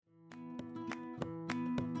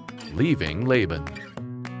leaving Laban.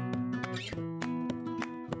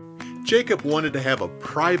 Jacob wanted to have a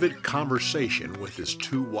private conversation with his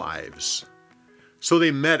two wives. So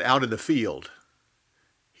they met out in the field.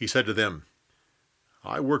 He said to them,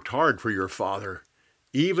 "I worked hard for your father,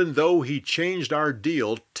 even though he changed our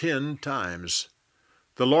deal 10 times.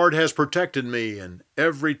 The Lord has protected me, and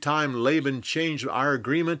every time Laban changed our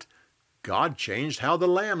agreement, God changed how the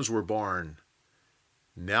lambs were born.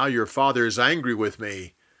 Now your father is angry with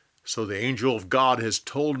me, so the angel of God has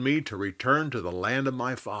told me to return to the land of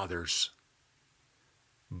my fathers."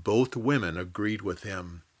 Both women agreed with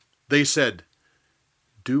him. They said,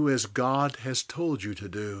 "Do as God has told you to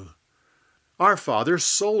do. Our father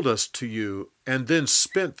sold us to you and then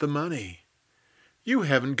spent the money. You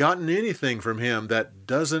haven't gotten anything from him that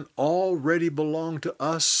doesn't already belong to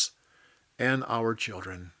us and our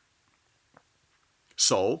children."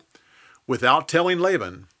 So, without telling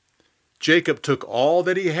Laban, Jacob took all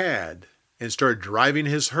that he had and started driving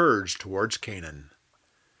his herds towards Canaan.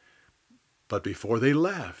 But before they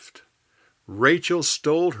left, Rachel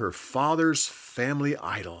stole her father's family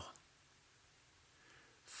idol.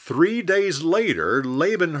 3 days later,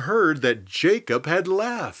 Laban heard that Jacob had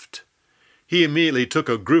left. He immediately took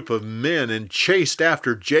a group of men and chased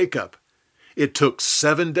after Jacob. It took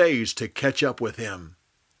 7 days to catch up with him.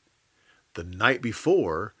 The night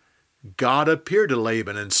before, God appeared to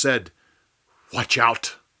Laban and said, "Watch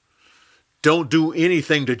out! Don't do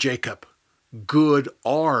anything to Jacob, good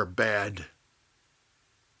or bad."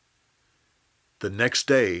 The next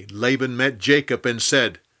day, Laban met Jacob and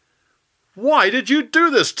said, "Why did you do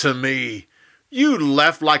this to me? You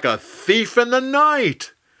left like a thief in the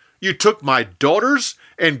night. You took my daughters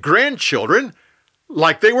and grandchildren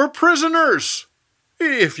like they were prisoners.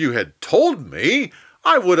 If you had told me,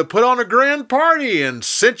 I would have put on a grand party and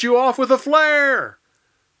sent you off with a flare.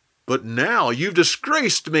 But now you've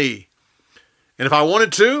disgraced me. And if I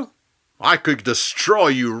wanted to, I could destroy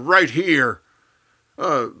you right here.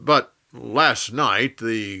 But last night,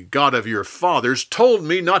 the God of your fathers told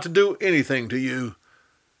me not to do anything to you.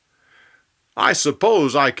 I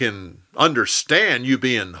suppose I can understand you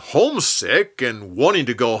being homesick and wanting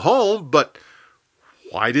to go home, but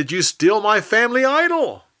why did you steal my family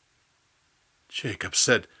idol?" Jacob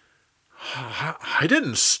said, "I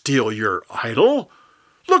didn't steal your idol.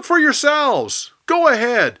 Look for yourselves. Go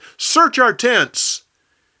ahead, search our tents.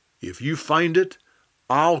 If you find it,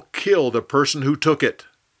 I'll kill the person who took it."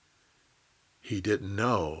 He didn't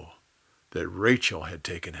know that Rachel had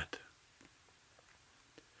taken it.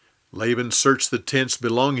 Laban searched the tents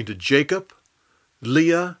belonging to Jacob,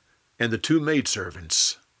 Leah, and the 2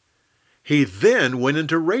 maidservants. He then went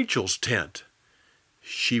into Rachel's tent.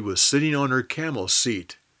 She was sitting on her camel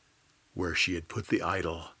seat where she had put the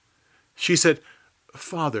idol. She said,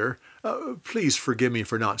 "Father, please forgive me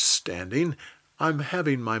for not standing. I'm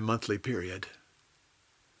having my monthly period."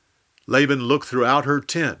 Laban looked throughout her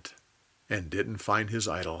tent and didn't find his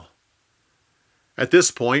idol. At this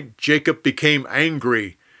point, Jacob became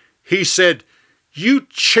angry. He said, "You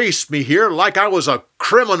chased me here like I was a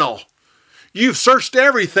criminal. You've searched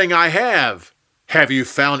everything I have. Have you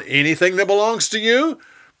found anything that belongs to you?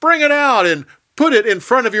 Bring it out and put it in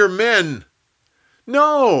front of your men."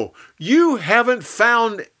 "No, you haven't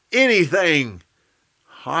found anything.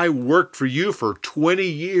 I worked for you for 20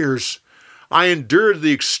 years. I endured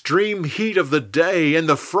the extreme heat of the day and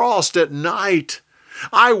the frost at night.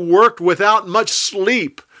 I worked without much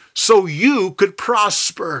sleep so you could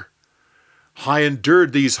prosper. I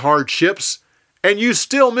endured these hardships, and you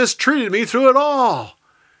still mistreated me through it all.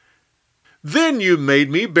 Then you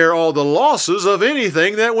made me bear all the losses of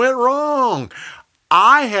anything that went wrong.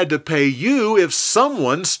 I had to pay you if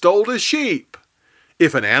someone stole a sheep.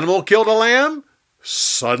 If an animal killed a lamb,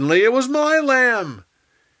 suddenly it was my lamb.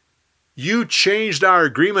 You changed our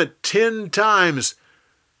agreement 10 times.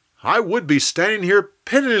 I would be standing here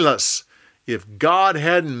penniless if God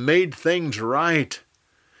hadn't made things right.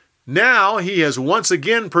 Now he has once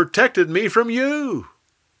again protected me from you."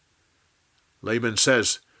 Laban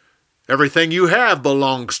says, "Everything you have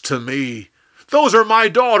belongs to me. Those are my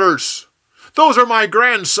daughters. Those are my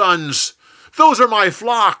grandsons. Those are my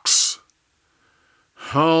flocks."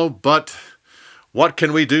 "Oh, but what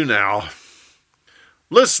can we do now?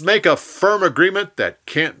 Let's make a firm agreement that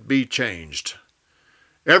can't be changed.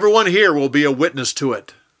 Everyone here will be a witness to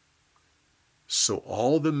it." So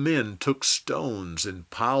all the men took stones and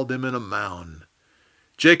piled them in a mound.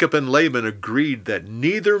 Jacob and Laban agreed that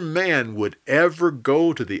neither man would ever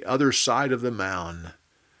go to the other side of the mound.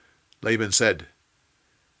 Laban said,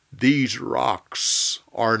 "These rocks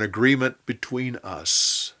are an agreement between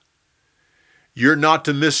us. You're not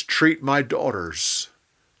to mistreat my daughters.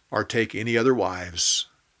 or take any other wives.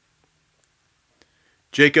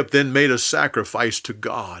 Jacob then made a sacrifice to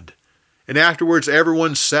God, and afterwards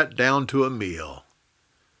everyone sat down to a meal.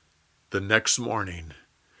 The next morning,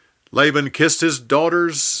 Laban kissed his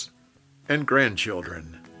daughters and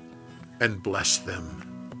grandchildren and blessed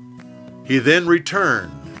them. He then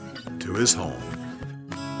returned to his home.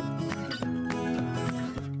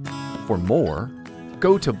 For more,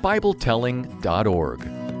 go to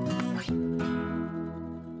BibleTelling.org.